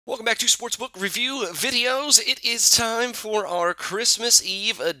Welcome back to Sportsbook Review Videos. It is time for our Christmas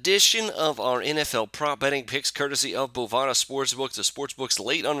Eve edition of our NFL prop betting picks, courtesy of Bovada Sportsbook. The Sportsbook's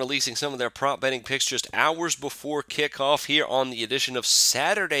late on releasing some of their prop betting picks just hours before kickoff here on the edition of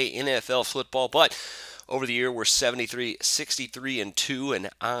Saturday NFL football. But over the year, we're 73, 63, and 2, and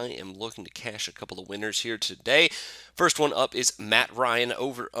I am looking to cash a couple of winners here today. First one up is Matt Ryan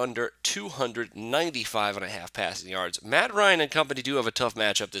over under 295.5 passing yards. Matt Ryan and company do have a tough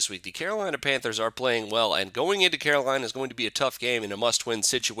matchup this week. The Carolina Panthers are playing well, and going into Carolina is going to be a tough game and a must-win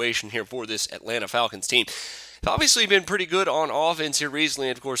situation here for this Atlanta Falcons team. They've obviously been pretty good on offense here recently,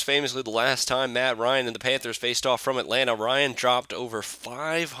 and of course, famously, the last time Matt Ryan and the Panthers faced off from Atlanta, Ryan dropped over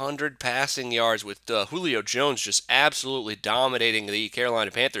 500 passing yards with Julio Jones just absolutely dominating the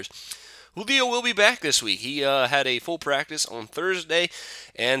Carolina Panthers. Julio will be back this week. He had a full practice on Thursday,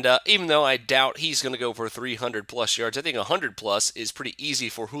 and even though I doubt he's going to go for 300-plus yards, I think 100-plus is pretty easy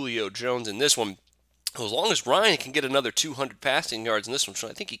for Julio Jones in this one. As long as Ryan can get another 200 passing yards in this one, so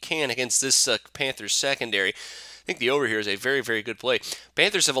I think he can against this Panthers secondary. I think the over here is a very, very good play.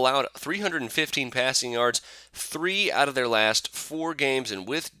 Panthers have allowed 315 passing yards 3 out of their last 4 games, and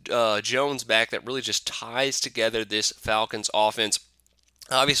with Jones back, that really just ties together this Falcons offense.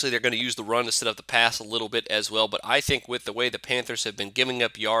 Obviously, they're going to use the run to set up the pass a little bit as well, but I think with the way the Panthers have been giving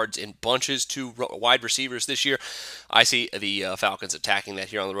up yards in bunches to wide receivers this year, I see the Falcons attacking that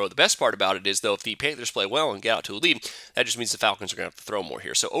here on the road. The best part about it is, though, if the Panthers play well and get out to a lead, that just means the Falcons are going to have to throw more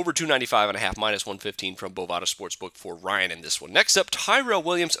here. So over 295.5, minus 115 from Bovada Sportsbook for Ryan in this one. Next up, Tyrell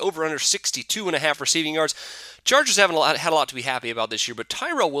Williams over under 62.5 receiving yards. Chargers haven't had a lot to be happy about this year, but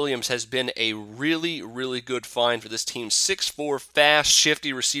Tyrell Williams has been a really, really good find for this team. 6'4", fast,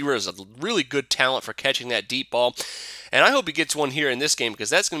 shifty receiver, is a really good talent for catching that deep ball. And I hope he gets one here in this game,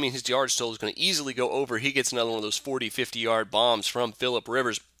 because that's going to mean his yard total is going to easily go over. He gets another one of those 40, 50-yard bombs from Phillip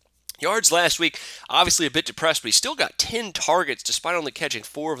Rivers. Yards last week, obviously a bit depressed, but he still got 10 targets despite only catching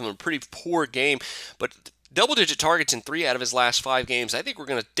 4 of them. A pretty poor game, but double-digit targets in 3 out of his last 5 games. I think we're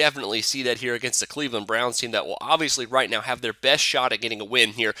going to definitely see that here against the Cleveland Browns team that will obviously right now have their best shot at getting a win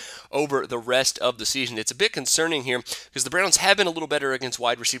here over the rest of the season. It's a bit concerning here because the Browns have been a little better against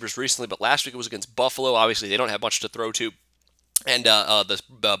wide receivers recently, but last week it was against Buffalo. Obviously, they don't have much to throw to, and the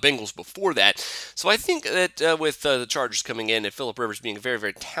Bengals before that. So I think that with the Chargers coming in and Phillip Rivers being very,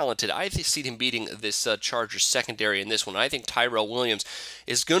 very talented, I see him beating this Chargers secondary in this one. I think Tyrell Williams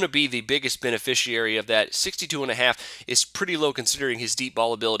is going to be the biggest beneficiary of that. 62.5 is pretty low considering his deep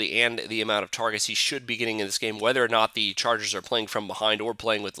ball ability and the amount of targets he should be getting in this game, whether or not the Chargers are playing from behind or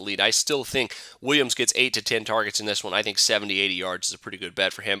playing with the lead. I still think Williams gets 8 to 10 targets in this one. I think 70, 80 yards is a pretty good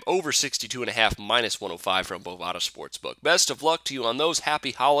bet for him. Over 62.5, minus 105 from Bovada Sportsbook. Best of luck to you on those.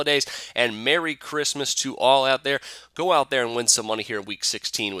 Happy holidays and Merry Christmas to all out there. Go out there and win some money here in Week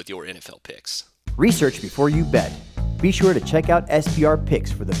 16 with your NFL picks. Research before you bet. Be sure to check out SBR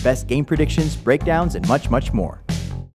Picks for the best game predictions, breakdowns, and much, much more.